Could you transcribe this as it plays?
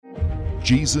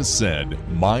Jesus said,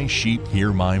 "My sheep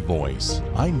hear my voice.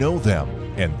 I know them,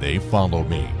 and they follow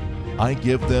me. I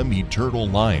give them eternal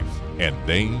life, and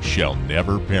they shall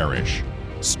never perish."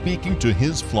 Speaking to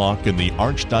his flock in the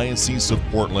Archdiocese of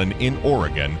Portland in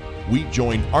Oregon, we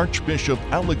join Archbishop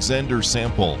Alexander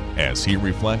Sample as he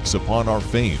reflects upon our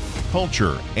faith,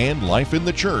 culture, and life in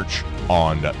the church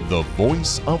on The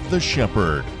Voice of the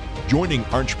Shepherd. Joining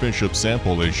Archbishop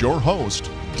Sample is your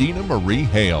host, Dina Marie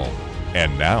Hale.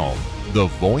 And now, The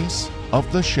Voice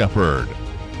of the Shepherd.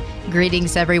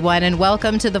 Greetings, everyone, and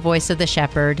welcome to The Voice of the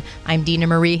Shepherd. I'm Dina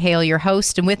Marie Hale, your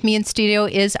host, and with me in studio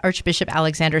is Archbishop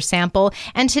Alexander Sample.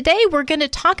 And today we're going to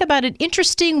talk about an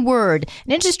interesting word,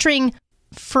 an interesting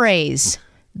phrase,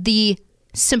 the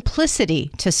simplicity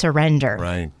to surrender.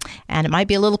 Right. And it might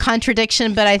be a little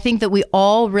contradiction, but I think that we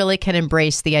all really can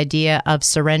embrace the idea of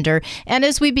surrender. And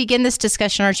as we begin this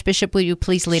discussion, Archbishop, will you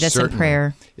please lead us in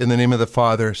prayer? In the name of the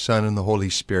Father, Son, and the Holy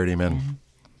Spirit, amen. Amen.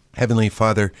 Heavenly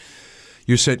Father,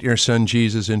 you sent your Son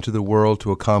Jesus into the world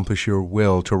to accomplish your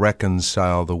will, to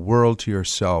reconcile the world to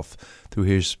yourself through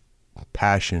his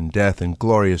passion, death, and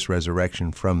glorious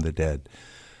resurrection from the dead.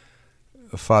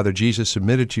 Father, Jesus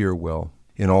submitted to your will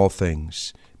in all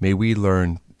things. May we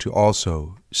learn to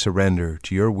also surrender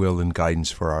to your will and guidance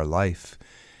for our life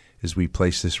as we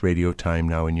place this radio time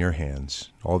now in your hands.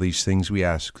 All these things we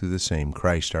ask through the same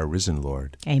Christ, our risen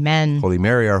Lord. Amen. Holy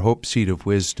Mary, our hope, seat of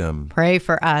wisdom. Pray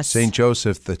for us. Saint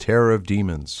Joseph, the terror of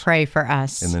demons. Pray for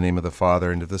us. In the name of the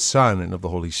Father, and of the Son, and of the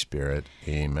Holy Spirit.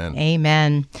 Amen.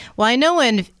 Amen. Well, I know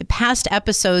in past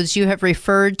episodes you have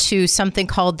referred to something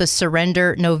called the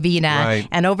Surrender Novena. Right.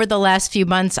 And over the last few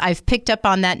months, I've picked up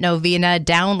on that novena,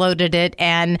 downloaded it,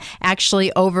 and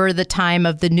actually over the time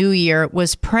of the new year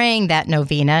was praying that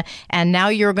novena. And now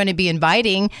you're going to be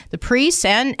inviting the priests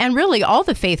and really all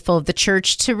the faithful of the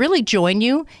church to really join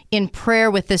you in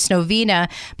prayer with this novena.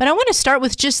 But I want to start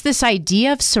with just this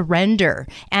idea of surrender.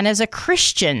 And as a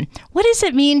Christian, what does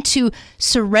it mean to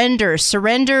surrender?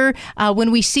 Surrender when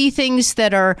we see things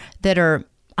that are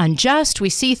unjust, we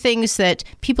see things that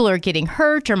people are getting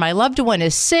hurt, or my loved one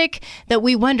is sick, that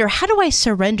we wonder, how do I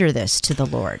surrender this to the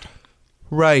Lord?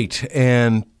 Right.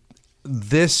 And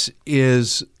this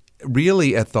is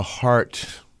really at the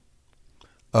heart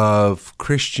of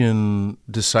Christian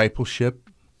discipleship,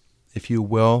 if you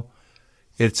will.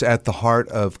 It's at the heart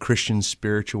of Christian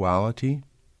spirituality.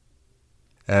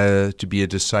 To be a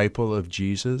disciple of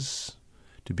Jesus,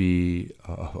 to be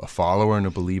a follower and a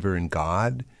believer in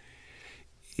God,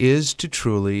 is to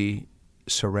truly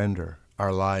surrender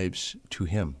our lives to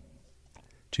Him,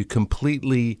 to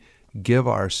completely give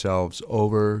ourselves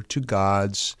over to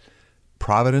God's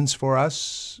providence for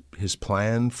us, His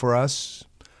plan for us.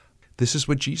 This is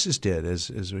what Jesus did,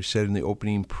 as we said in the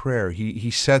opening prayer. He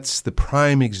sets the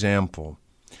prime example.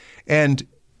 And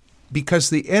because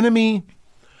the enemy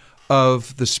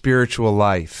of the spiritual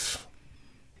life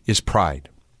is pride,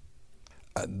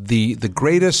 the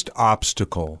greatest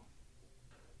obstacle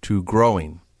to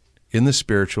growing in the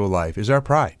spiritual life is our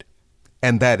pride.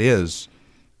 And that is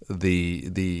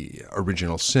the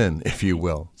original sin, if you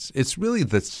will. It's really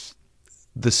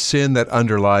the sin that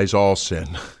underlies all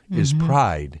sin is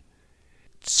pride.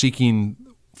 Seeking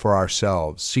for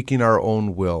ourselves, seeking our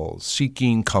own will,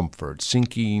 seeking comfort,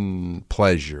 seeking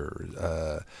pleasure,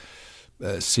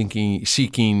 seeking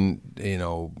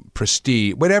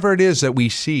prestige, whatever it is that we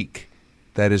seek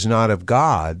that is not of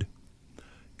God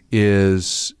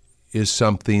is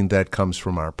something that comes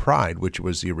from our pride, which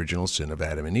was the original sin of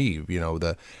Adam and Eve. You know,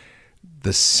 the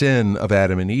sin of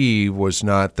Adam and Eve was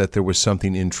not that there was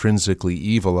something intrinsically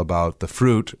evil about the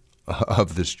fruit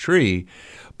of this tree,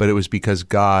 but it was because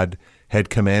God had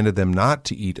commanded them not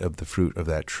to eat of the fruit of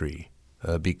that tree,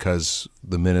 because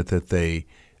the minute that they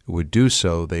would do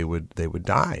so, they would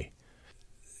die.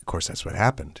 Of course, that's what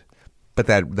happened. But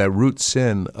that root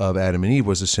sin of Adam and Eve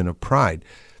was a sin of pride.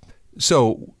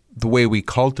 So the way we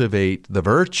cultivate the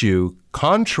virtue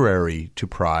contrary to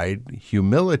pride,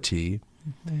 humility,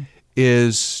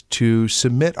 is to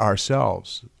submit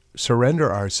ourselves,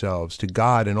 surrender ourselves to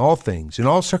God in all things, in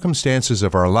all circumstances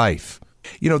of our life.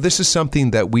 You know, this is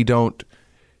something that we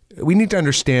need to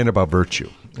understand about virtue,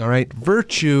 all right?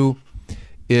 Virtue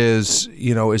is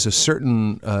a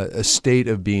certain a state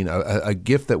of being, a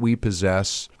gift that we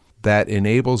possess that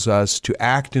enables us to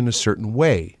act in a certain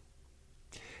way.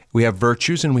 We have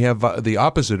virtues and we have the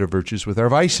opposite of virtues with our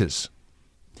vices.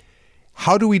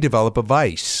 How do we develop a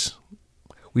vice?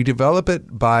 We develop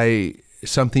it by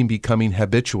something becoming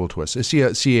habitual to us.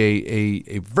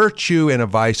 A virtue and a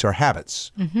vice are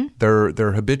habits. Mm-hmm.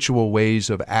 They're habitual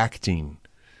ways of acting.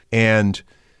 And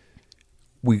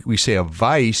we say a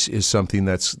vice is something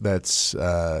that's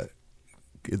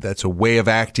that's a way of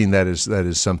acting that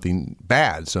is something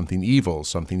bad, something evil,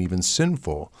 something even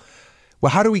sinful.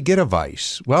 Well, how do we get a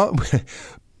vice? Well,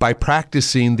 by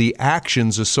practicing the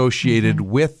actions associated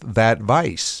with that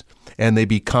vice. And they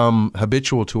become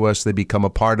habitual to us. They become a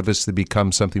part of us. They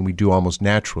become something we do almost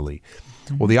naturally.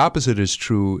 Well, the opposite is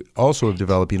true also of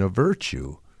developing a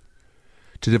virtue.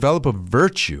 To develop a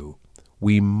virtue,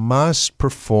 we must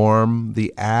perform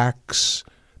the acts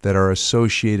that are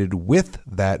associated with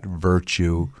that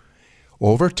virtue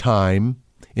over time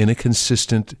in a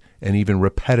consistent and even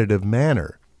repetitive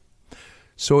manner.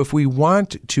 So if we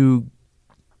want to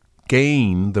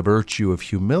gain the virtue of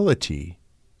humility,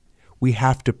 we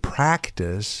have to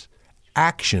practice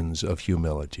actions of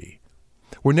humility.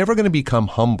 We're never going to become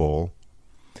humble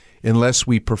unless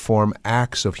we perform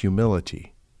acts of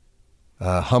humility,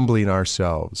 humbling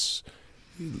ourselves,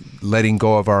 letting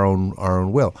go of our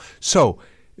own will. So,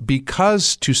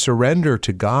 because to surrender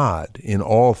to God in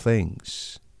all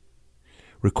things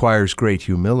requires great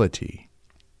humility,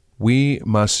 we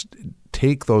must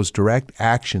take those direct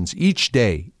actions each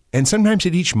day, and sometimes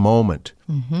at each moment,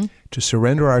 to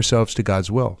surrender ourselves to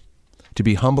God's will, to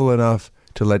be humble enough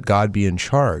to let God be in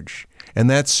charge. And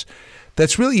that's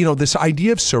really, this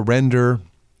idea of surrender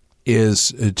is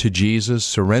to Jesus,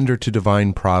 surrender to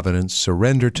divine providence,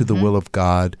 surrender to the will of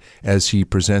God as He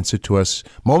presents it to us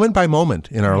moment by moment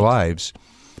in our lives,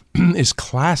 is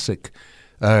classic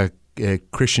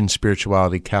Christian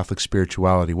spirituality, Catholic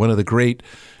spirituality. One of the great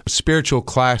spiritual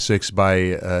classics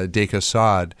by de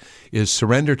Caussade is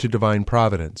surrender to divine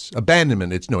providence.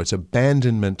 Abandonment. It's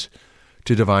abandonment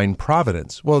to divine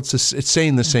providence. Well, it's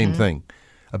saying the same thing.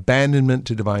 Abandonment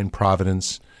to divine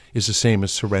providence is the same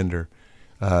as surrender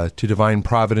to divine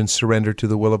providence, surrender to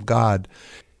the will of God.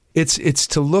 It's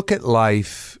to look at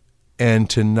life and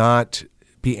to not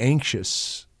be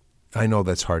anxious. I know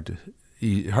that's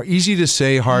easy to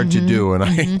say, hard to do, and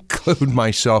I include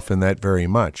myself in that very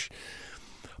much.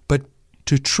 But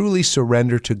to truly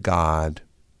surrender to God,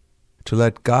 to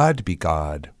let God be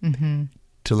God,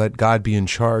 to let God be in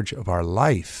charge of our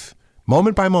life,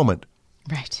 moment by moment,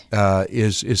 right,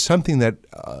 is something that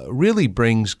really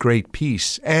brings great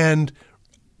peace and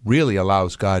really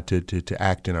allows God to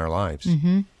act in our lives.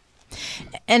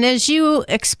 And as you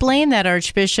explain that,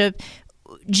 Archbishop,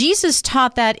 Jesus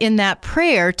taught that in that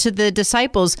prayer to the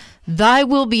disciples, thy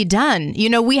will be done.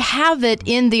 We have it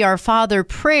in the Our Father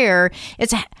prayer.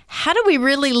 It's how do we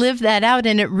really live that out?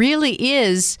 And it really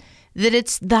is that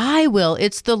it's thy will.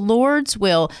 It's the Lord's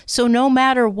will. So no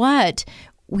matter what,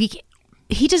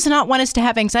 He does not want us to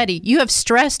have anxiety. You have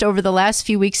stressed over the last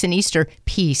few weeks in Easter,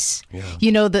 peace.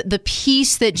 Yeah. The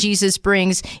peace that Jesus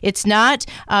brings. It's not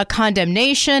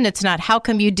condemnation. It's not, how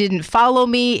come you didn't follow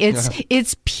me?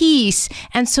 It's peace.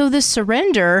 And so this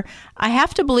surrender, I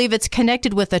have to believe it's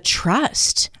connected with a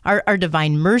trust. Our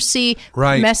divine mercy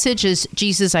message is,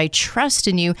 Jesus, I trust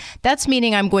in you. That's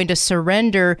meaning I'm going to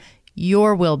surrender,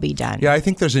 your will be done. Yeah, I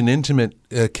think there's an intimate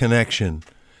connection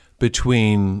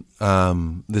between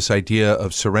this idea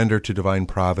of surrender to divine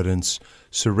providence,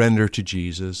 surrender to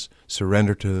Jesus,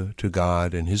 surrender to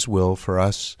God and His will for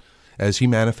us as He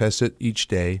manifests it each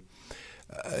day,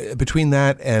 between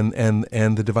that and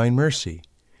the divine mercy,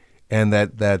 and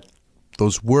that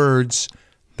those words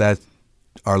that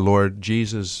our Lord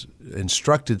Jesus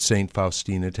instructed Saint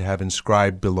Faustina to have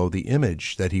inscribed below the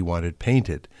image that He wanted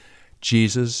painted.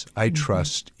 Jesus, I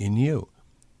trust in you.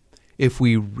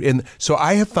 So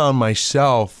I have found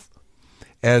myself,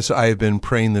 as I have been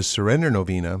praying this surrender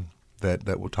novena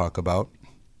that we'll talk about,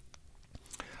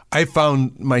 I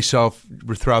found myself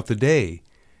throughout the day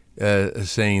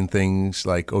saying things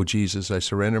like, oh, Jesus, I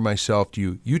surrender myself to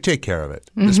you. You take care of it.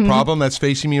 This problem that's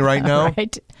facing me right now,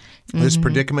 this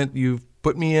predicament you've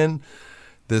put me in,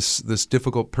 this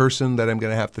difficult person that I'm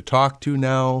going to have to talk to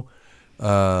now,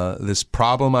 this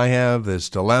problem I have, this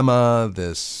dilemma,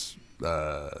 this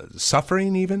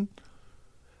suffering even.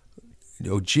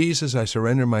 Oh, Jesus, I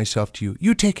surrender myself to you.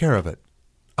 You take care of it.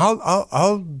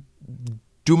 I'll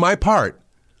do my part,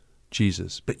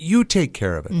 Jesus, but you take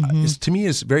care of it. To me,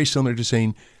 it's very similar to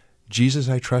saying, Jesus,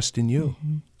 I trust in you.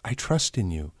 I trust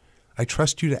in you. I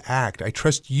trust you to act. I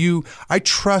trust you. I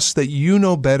trust that you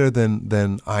know better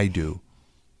than I do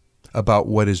about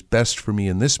what is best for me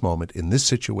in this moment, in this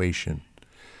situation.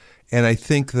 And I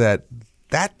think that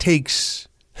takes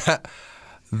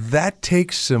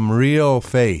some real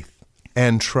faith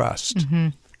and trust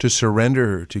to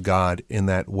surrender to God in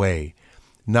that way,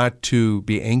 not to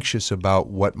be anxious about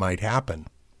what might happen.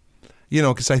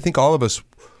 Because I think all of us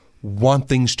want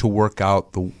things to work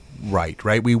out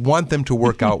right? We want them to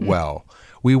work out well.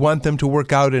 We want them to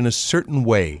work out in a certain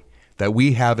way that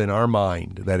we have in our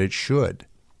mind that it should.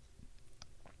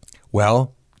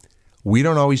 Well, we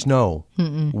don't always know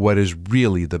what is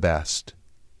really the best,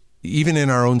 even in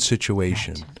our own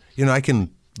situation. Right. I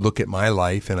can look at my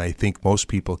life, and I think most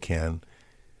people can,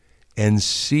 and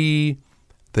see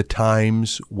the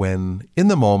times when, in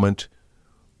the moment,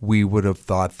 we would have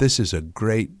thought, this is a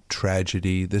great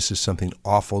tragedy, this is something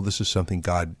awful, this is something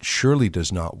God surely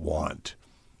does not want.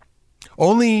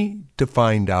 Only to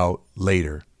find out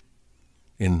later,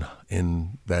 in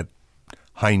that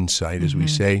hindsight, as we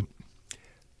say,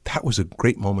 that was a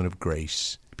great moment of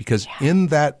grace. Because in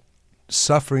that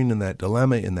suffering, in that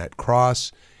dilemma, in that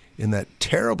cross, in that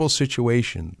terrible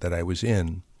situation that I was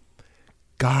in,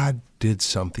 God did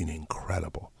something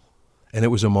incredible. And it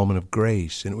was a moment of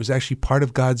grace. And it was actually part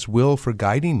of God's will for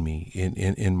guiding me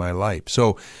in my life.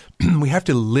 So we have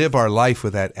to live our life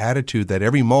with that attitude that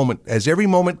every moment, as every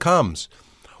moment comes,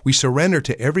 we surrender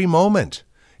to every moment.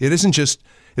 It isn't just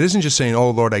saying,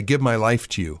 oh, Lord, I give my life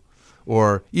to you.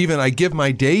 Or even I give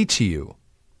my day to you.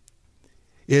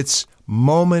 It's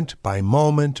moment by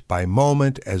moment by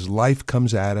moment as life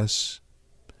comes at us.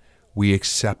 We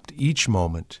accept each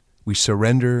moment. We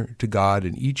surrender to God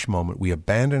in each moment. We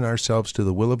abandon ourselves to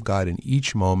the will of God in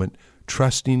each moment,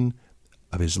 trusting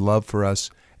of His love for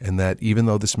us, and that even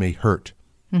though this may hurt,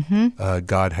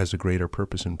 God has a greater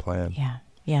purpose and plan.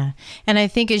 Yeah. And I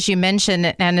think, as you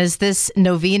mentioned, and as this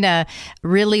novena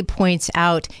really points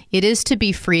out, it is to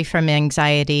be free from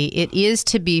anxiety. It is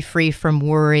to be free from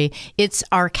worry. It's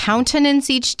our countenance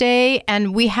each day,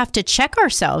 and we have to check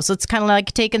ourselves. It's kind of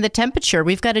like taking the temperature.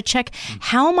 We've got to check,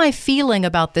 how am I feeling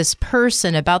about this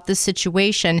person, about this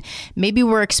situation? Maybe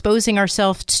we're exposing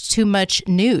ourselves to too much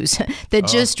news that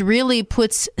just really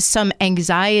puts some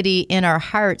anxiety in our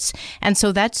hearts. And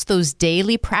so that's those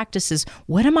daily practices.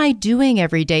 What am I doing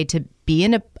every day to be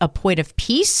in a point of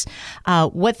peace?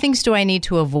 What things do I need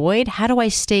to avoid? How do I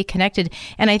stay connected?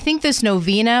 And I think this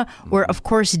novena, where, of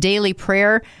course, daily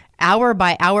prayer, hour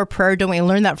by hour prayer, don't we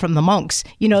learn that from the monks?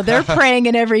 They're praying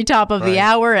at every top of the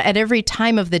hour, at every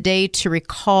time of the day, to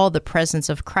recall the presence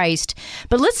of Christ.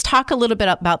 But let's talk a little bit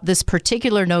about this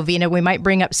particular novena. We might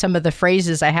bring up some of the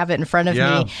phrases. I have it in front of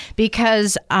me,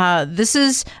 because this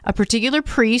is a particular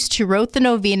priest who wrote the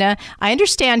novena. I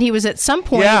understand he was at some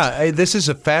point... this is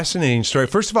a fascinating story.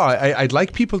 First of all, I'd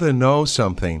like people to know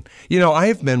something. I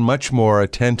have been much more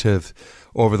attentive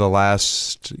over the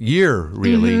last year,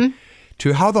 really,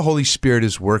 to how the Holy Spirit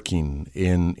is working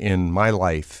in my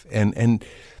life, and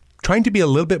trying to be a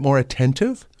little bit more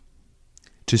attentive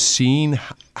to seeing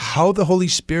how the Holy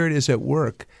Spirit is at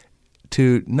work,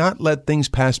 to not let things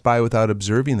pass by without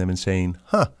observing them and saying,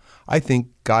 I think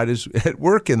God is at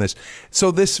work in this.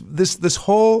 So this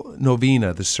whole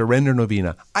novena, the surrender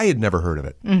novena, I had never heard of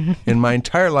it. In my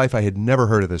entire life, I had never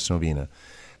heard of this novena.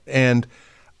 And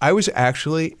I was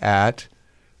actually at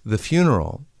the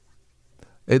funeral.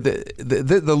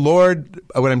 The Lord,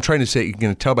 what I'm trying to say, you're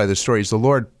going to tell by the story, is the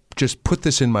Lord just put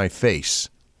this in my face.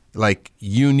 Like,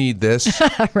 you need this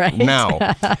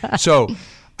now. So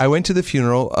I went to the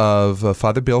funeral of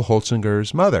Father Bill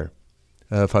Holtzinger's mother.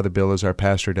 Father Bill is our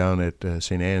pastor down at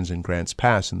St. Anne's in Grants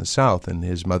Pass in the south, and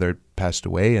his mother passed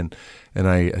away, and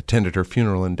I attended her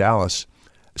funeral in Dallas.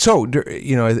 So,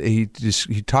 he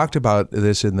talked about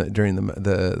this during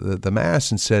the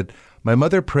Mass and said, my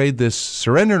mother prayed this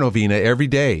surrender novena every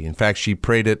day. In fact, she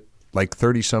prayed it like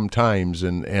 30-some times,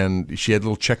 and she had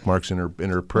little check marks in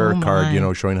her prayer card,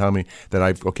 showing how many that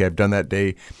I've done that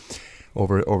day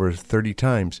over 30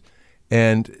 times.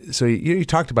 And so he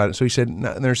talked about it. So he said,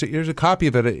 there's a copy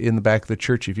of it in the back of the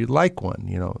church if you'd like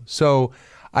one, So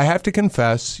I have to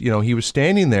confess, he was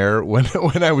standing there when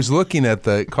I was looking at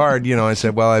the card, I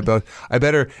said, well, I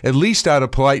better at least out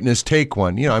of politeness take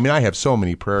one. I have so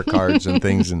many prayer cards and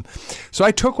things. And so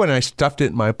I took one and I stuffed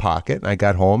it in my pocket, and I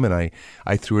got home and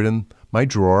I threw it in my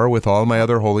drawer with all my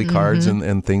other holy cards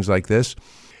and things like this.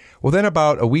 Well, then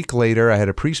about a week later, I had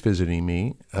a priest visiting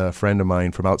me, a friend of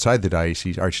mine from outside the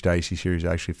diocese, Archdiocese here. He's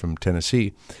actually from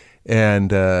Tennessee.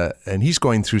 And he's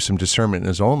going through some discernment in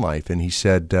his own life. And he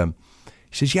said,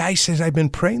 I've been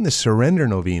praying the surrender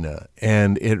novena,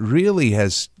 and it really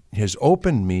has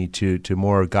opened me to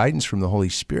more guidance from the Holy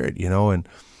Spirit, And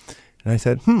I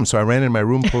said, So I ran in my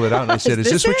room, pulled it out, and I said, is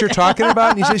this what you're talking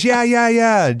about? And he says,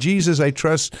 yeah. Jesus, I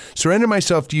trust, surrender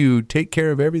myself to you, take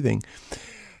care of everything.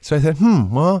 So I said,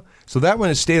 well, so that one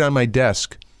has stayed on my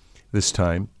desk this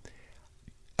time.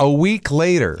 A week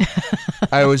later,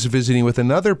 I was visiting with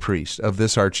another priest of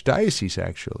this archdiocese,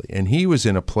 actually, and he was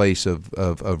in a place of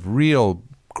real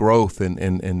growth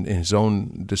in his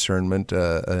own discernment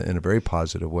in a very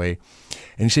positive way.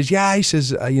 And he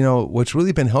says, what's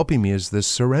really been helping me is this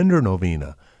surrender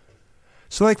novena.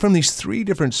 So like from these three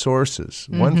different sources,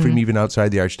 one from even outside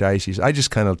the Archdiocese, I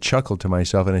just kind of chuckled to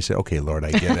myself and I said, okay, Lord,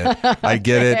 I get it. I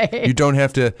get it. You don't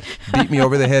have to beat me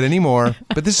over the head anymore.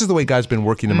 But this is the way God's been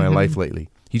working in my life lately.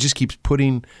 He just keeps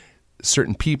putting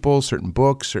certain people, certain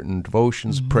books, certain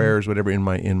devotions, prayers, whatever, in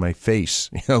my face,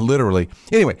 literally.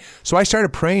 Anyway, so I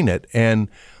started praying it, and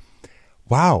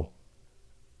wow,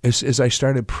 as I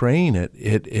started praying it,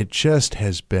 it just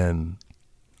has been,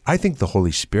 I think the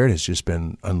Holy Spirit has just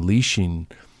been unleashing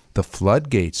the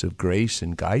floodgates of grace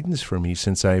and guidance for me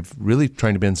since I've really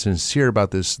trying to be sincere about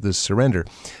this surrender.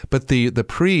 But the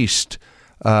priest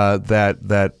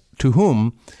that to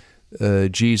whom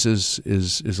Jesus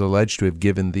is alleged to have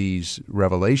given these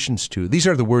revelations to, these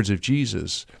are the words of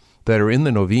Jesus that are in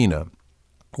the novena,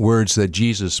 words that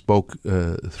Jesus spoke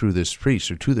through this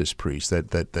priest, or to this priest,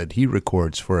 that he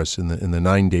records for us in the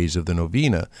 9 days of the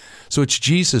novena. So it's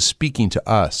Jesus speaking to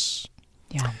us.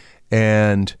 Yeah.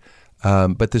 And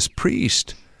but this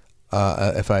priest,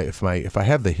 if I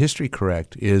have the history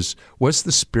correct, was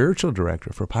the spiritual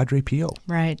director for Padre Pio.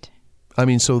 Right. I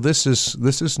mean, so this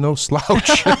is no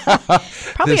slouch.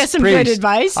 Probably has some good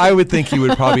advice. I would think he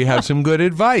would probably have some good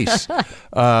advice.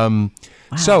 Wow.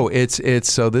 So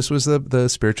so this was the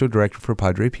spiritual director for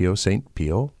Padre Pio, Saint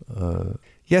Pio.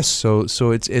 Yes.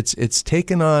 So it's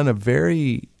taken on a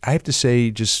very, I have to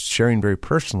say, just sharing very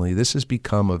personally, this has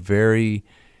become a very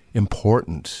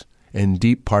important and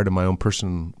deep part of my own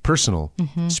personal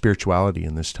spirituality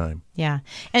in this time. Yeah.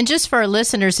 And just for our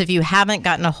listeners, if you haven't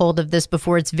gotten a hold of this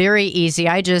before, it's very easy.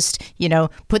 I just,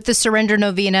 put the Surrender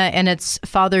Novena, and it's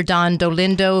Father Don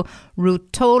Dolindo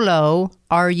Rutolo,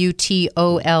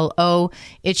 Rutolo.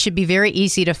 It should be very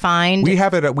easy to find. We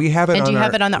have it. And do you have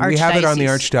it on the Archdiocese? We have it on the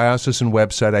Archdiocesan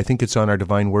website. I think it's on our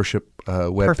Divine Worship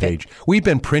webpage. We've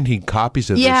been printing copies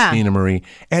of this, Dina Marie,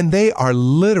 and they are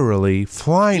literally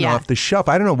flying off the shelf.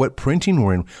 I don't know what printing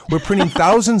we're in. We're printing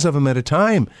thousands of them at a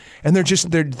time, and they're just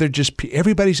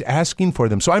everybody's asking for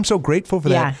them. So I'm so grateful for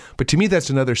that. But to me, that's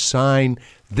another sign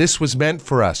this was meant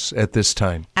for us at this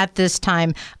time. At this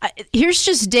time. Here's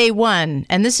just day one,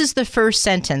 and this is the first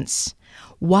sentence.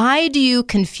 Why do you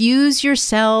confuse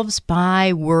yourselves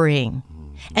by worrying?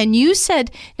 And you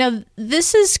said, now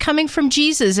this is coming from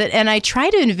Jesus, and I try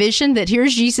to envision that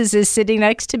here's Jesus is sitting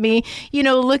next to me,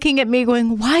 looking at me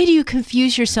going, why do you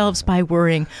confuse yourselves by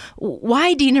worrying?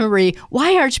 Why, Dina Marie?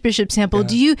 Why, Archbishop Sample?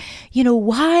 Do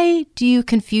why do you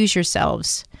confuse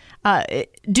yourselves?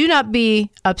 Do not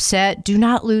be upset. Do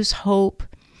not lose hope,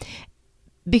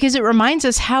 because it reminds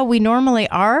us how we normally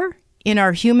are in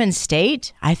our human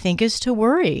state, I think, is to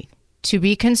worry, to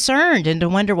be concerned, and to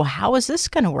wonder, well, how is this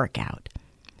going to work out?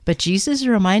 But Jesus is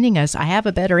reminding us, I have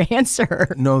a better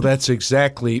answer. No, that's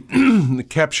exactly, it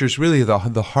captures really the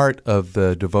heart of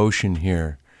the devotion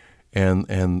here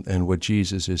and what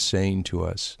Jesus is saying to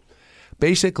us.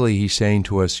 Basically, he's saying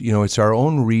to us, it's our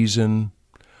own reason,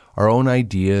 our own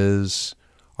ideas,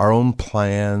 our own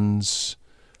plans,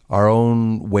 our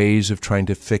own ways of trying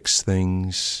to fix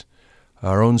things,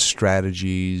 our own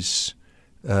strategies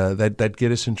that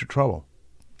get us into trouble.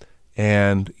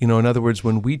 And, in other words,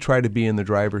 when we try to be in the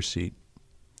driver's seat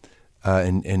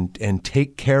and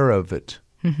take care of it,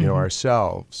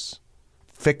 ourselves,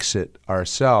 fix it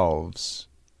ourselves,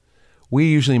 we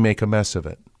usually make a mess of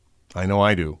it. I know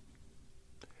I do.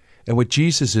 And what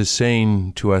Jesus is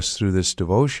saying to us through this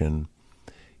devotion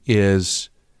is,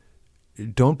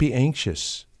 don't be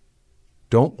anxious.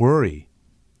 Don't worry.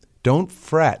 Don't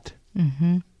fret.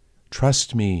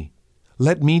 Trust me.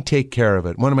 Let me take care of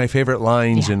it. One of my favorite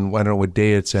lines in, I don't know what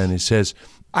day it's in, it says,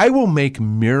 I will make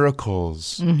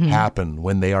miracles happen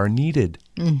when they are needed.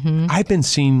 I've been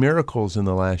seeing miracles in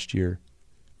the last year.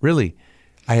 Really,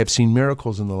 I have seen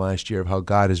miracles in the last year of how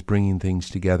God is bringing things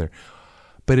together.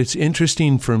 But it's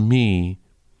interesting for me,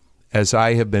 as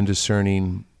I have been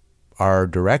discerning our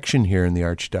direction here in the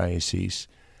Archdiocese,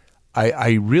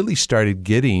 I really started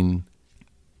getting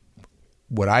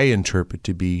what I interpret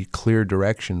to be clear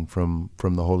direction from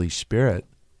the Holy Spirit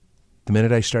the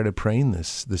minute I started praying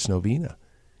this novena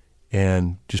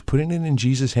and just putting it in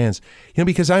Jesus' hands.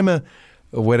 Because I'm a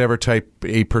whatever type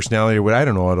A personality or what, I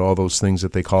don't know, all those things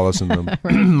that they call us in the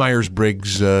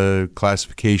Myers-Briggs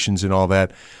classifications and all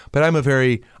that. But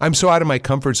I'm so out of my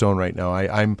comfort zone right now.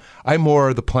 I'm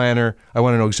more the planner. I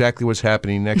want to know exactly what's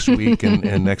happening next week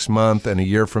and next month and a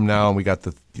year from now. And we got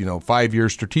the 5-year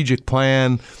strategic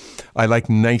plan. I like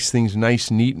nice things,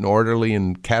 nice, neat, and orderly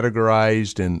and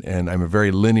categorized. And I'm a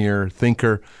very linear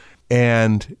thinker.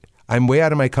 And I'm way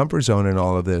out of my comfort zone in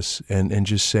all of this and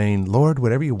just saying, Lord,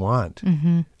 whatever you want.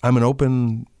 I'm an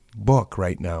open book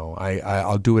right now.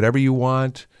 I'll do whatever you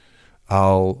want.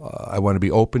 I want to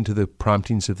be open to the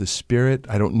promptings of the Spirit.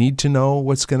 I don't need to know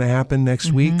what's going to happen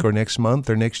next week or next month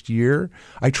or next year.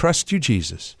 I trust you,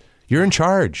 Jesus. You're in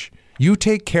charge. You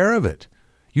take care of it.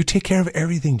 You take care of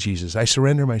everything, Jesus. I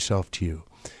surrender myself to you.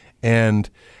 And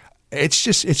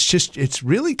it's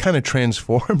really kind of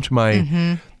transformed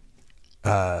my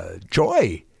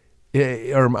joy.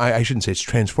 Or I shouldn't say it's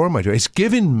transformed my joy. It's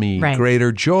given me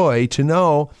greater joy to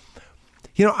know,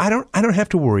 I don't have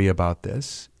to worry about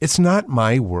this. It's not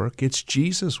my work. It's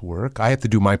Jesus' work. I have to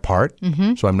do my part.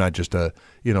 So I'm not just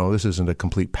this isn't a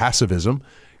complete passivism.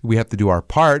 We have to do our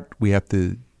part. We have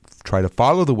to try to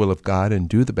follow the will of God and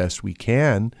do the best we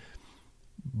can.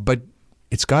 But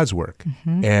it's God's work.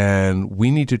 And we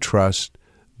need to trust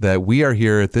that we are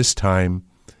here at this time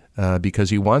because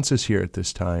he wants us here at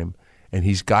this time. And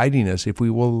he's guiding us if we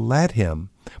will let him.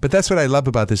 But that's what I love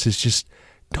about this is just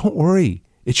don't worry.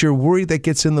 It's your worry that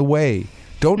gets in the way.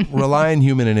 Don't rely on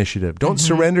human initiative. Don't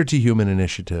surrender to human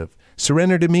initiative.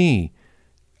 Surrender to me.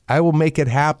 I will make it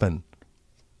happen.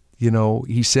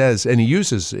 He says, and he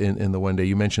uses in the one day,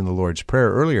 you mentioned the Lord's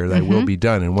Prayer earlier, thy will be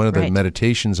done. And one of the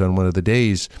meditations on one of the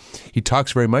days, he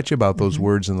talks very much about those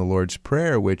words in the Lord's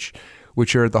Prayer, which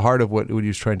are at the heart of what he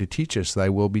was trying to teach us. Thy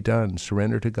will be done.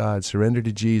 Surrender to God. Surrender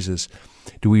to Jesus.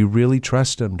 Do we really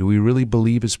trust him? Do we really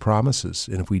believe his promises?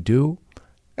 And if we do,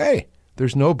 hey,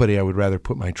 there's nobody I would rather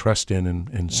put my trust in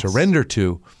and surrender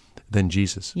to than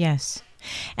Jesus. Yes.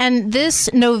 And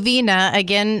this novena,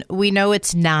 again, we know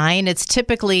it's 9. It's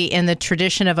typically in the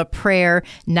tradition of a prayer,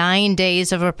 9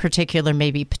 days of a particular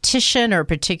maybe petition or a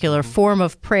particular form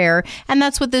of prayer. And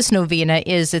that's what this novena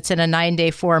is. It's in a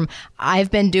 9-day form. I've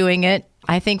been doing it,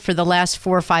 I think, for the last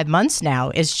 4 or 5 months now.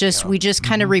 It's just, we just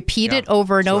kind of repeat it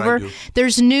over and over.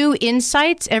 There's new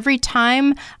insights every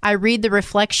time I read the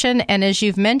reflection. And as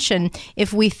you've mentioned,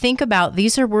 if we think about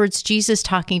these are words Jesus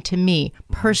talking to me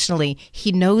personally,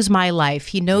 he knows my life.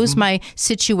 He knows my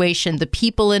situation, the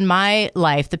people in my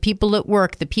life, the people at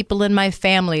work, the people in my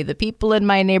family, the people in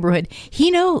my neighborhood. He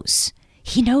knows.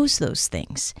 He knows those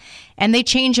things. And they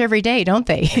change every day, don't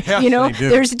they? Yes, they do.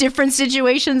 There's different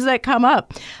situations that come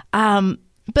up.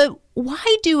 But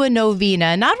why do a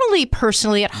novena, not only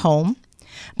personally at home,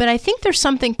 but I think there's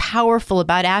something powerful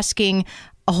about asking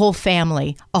a whole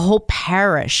family, a whole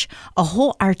parish, a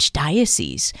whole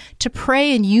archdiocese to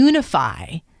pray and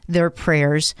unify their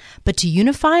prayers, but to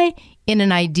unify in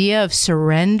an idea of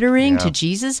surrendering to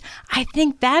Jesus. I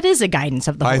think that is a guidance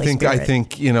of the Holy Spirit. I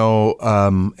think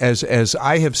as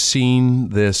I have seen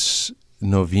this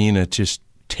novena just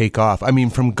take off. I mean,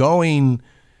 from going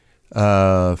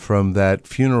from that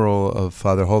funeral of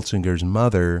Father Holzinger's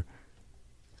mother,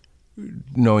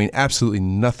 knowing absolutely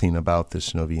nothing about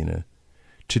this novena,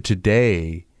 to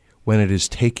today, when it is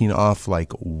taking off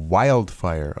like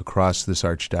wildfire across this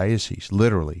archdiocese,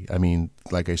 literally. I mean,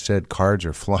 like I said, cards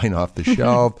are flying off the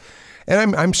shelf.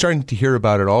 And I'm starting to hear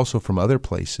about it also from other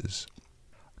places.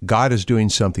 God is doing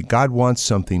something. God wants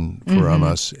something from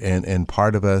us. And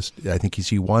part of us, I think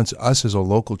he wants us as a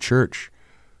local church.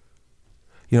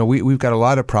 We've got a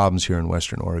lot of problems here in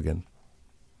Western Oregon,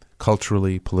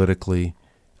 culturally, politically,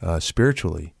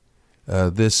 spiritually.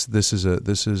 This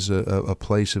is a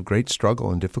place of great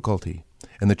struggle and difficulty,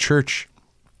 and the church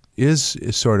is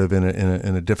sort of in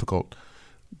a difficult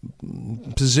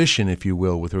position, if you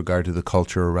will, with regard to the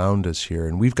culture around us here.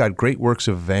 And we've got great works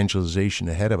of evangelization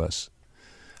ahead of us.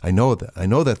 I know that. I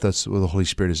know that that's what the Holy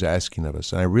Spirit is asking of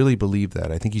us, and I really believe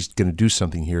that. I think he's going to do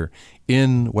something here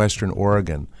in Western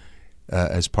Oregon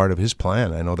as part of his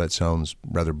plan. I know that sounds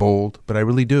rather bold, but I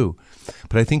really do.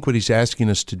 But I think what he's asking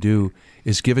us to do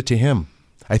is give it to him.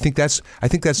 I think that's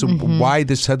why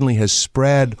this suddenly has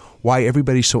spread, why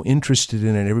everybody's so interested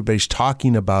in it, everybody's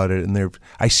talking about it, and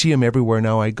I see him everywhere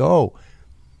now I go.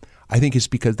 I think it's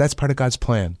because that's part of God's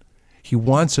plan. He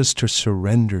wants us to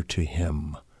surrender to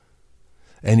him.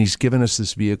 And he's given us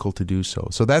this vehicle to do so.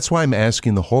 So that's why I'm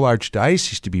asking the whole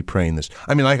archdiocese to be praying this.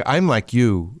 I mean, I'm like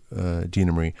you,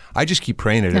 Dina Marie. I just keep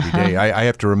praying it every day. I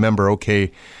have to remember,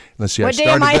 okay, let's see. What day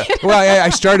am I? I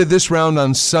started this round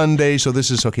on Sunday, so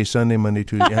this is, okay, Sunday, Monday,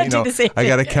 Tuesday. I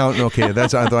got to count, okay,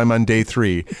 I'm on day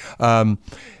 3. But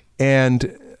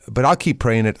I'll keep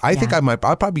praying it. I think I'm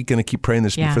probably going to keep praying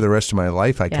this for the rest of my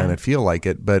life. I kind of feel like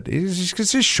it. But it's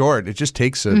just short. It just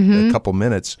takes a couple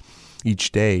minutes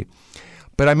each day.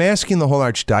 But I'm asking the whole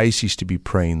archdiocese to be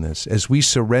praying this as we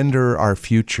surrender our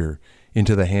future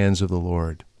into the hands of the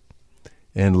Lord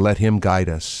and let him guide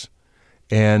us.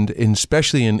 And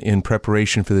especially in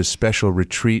preparation for this special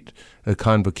retreat, a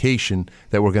convocation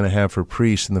that we're going to have for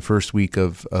priests in the first week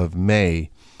of May,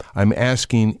 I'm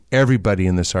asking everybody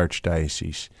in this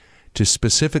archdiocese to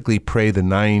specifically pray the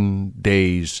 9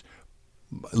 days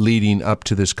leading up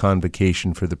to this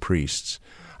convocation for the priests.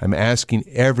 I'm asking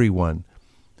everyone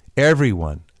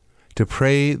to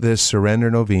pray this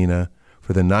surrender novena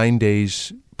for the 9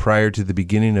 days prior to the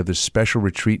beginning of the special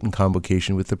retreat and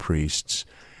convocation with the priests,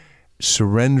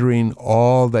 surrendering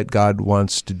all that God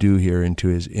wants to do here into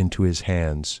his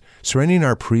hands, surrendering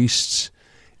our priests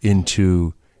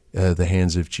into the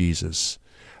hands of Jesus.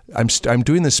 I'm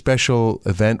doing this special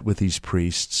event with these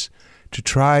priests to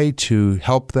try to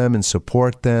help them and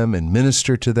support them and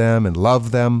minister to them and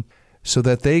love them so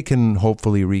that they can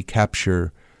hopefully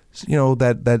recapture,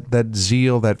 that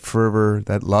zeal, that fervor,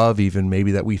 that love even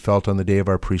maybe that we felt on the day of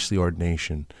our priestly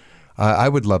ordination. I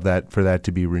would love for that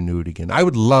to be renewed again. I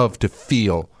would love to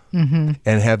feel and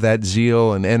have that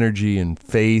zeal and energy and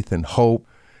faith and hope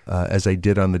as I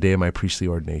did on the day of my priestly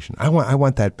ordination. I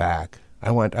want that back.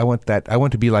 I want that. I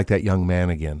want to be like that young man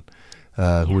again.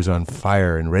 Who was on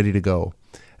fire and ready to go.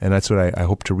 And that's what I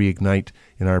hope to reignite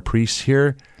in our priests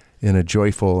here in a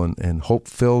joyful and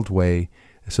hope-filled way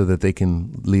so that they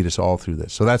can lead us all through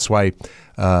this. So that's why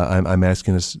I'm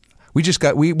asking us, we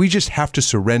just have to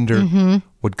surrender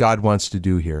what God wants to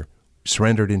do here.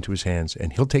 Surrender it into his hands,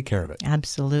 and he'll take care of it.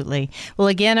 Absolutely. Well,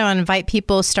 again, I want to invite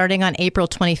people starting on April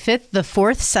 25th, the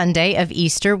fourth Sunday of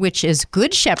Easter, which is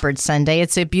Good Shepherd Sunday.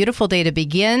 It's a beautiful day to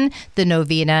begin the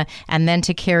novena and then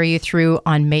to carry you through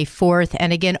on May 4th.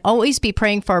 And again, always be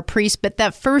praying for our priests, but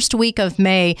that first week of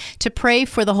May, to pray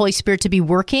for the Holy Spirit to be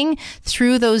working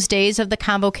through those days of the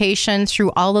convocation,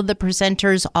 through all of the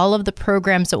presenters, all of the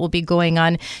programs that will be going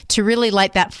on, to really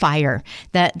light that fire,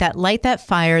 that light that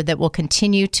fire that will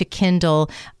continue to kindle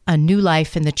a new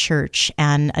life in the church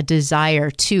and a desire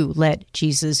to let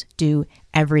Jesus do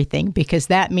everything, because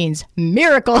that means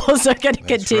miracles are going to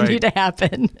continue to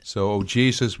happen. So,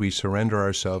 Jesus, we surrender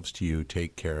ourselves to you.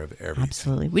 Take care of everything.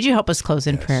 Absolutely. Would you help us close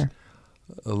in prayer?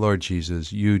 Lord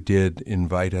Jesus, you did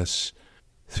invite us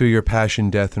through your passion,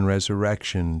 death, and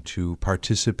resurrection to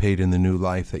participate in the new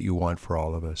life that you want for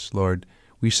all of us. Lord,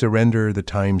 we surrender the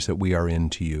times that we are in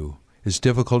to you. As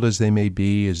difficult as they may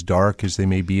be, as dark as they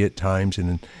may be at times,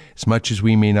 and as much as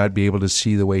we may not be able to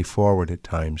see the way forward at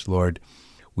times, Lord,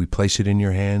 we place it in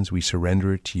your hands, we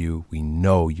surrender it to you. We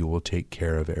know you will take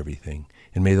care of everything.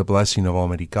 And may the blessing of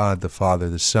Almighty God, the Father,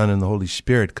 the Son, and the Holy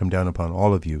Spirit come down upon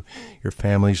all of you, your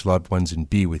families, loved ones, and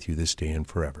be with you this day and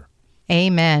forever.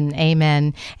 Amen.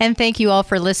 Amen. And thank you all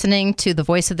for listening to The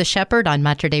Voice of the Shepherd on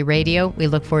Mater Dei Radio. We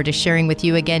look forward to sharing with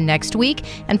you again next week.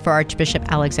 And for Archbishop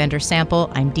Alexander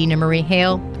Sample, I'm Dina Marie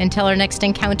Hale. Until our next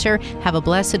encounter, have a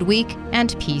blessed week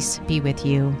and peace be with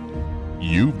you.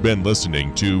 You've been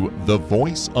listening to The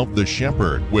Voice of the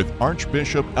Shepherd with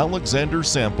Archbishop Alexander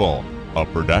Sample, a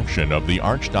production of the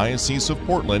Archdiocese of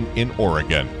Portland in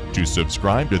Oregon. To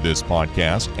subscribe to this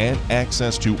podcast and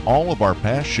access to all of our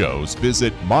past shows,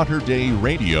 visit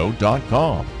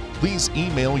materdeiradio.com. Please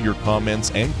email your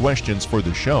comments and questions for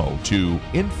the show to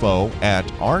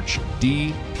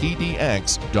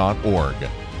info@archdpdx.org.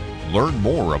 Learn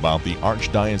more about the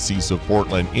Archdiocese of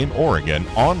Portland in Oregon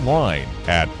online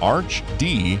at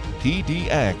archdpdx.org.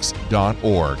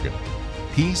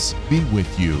 Peace be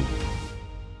with you.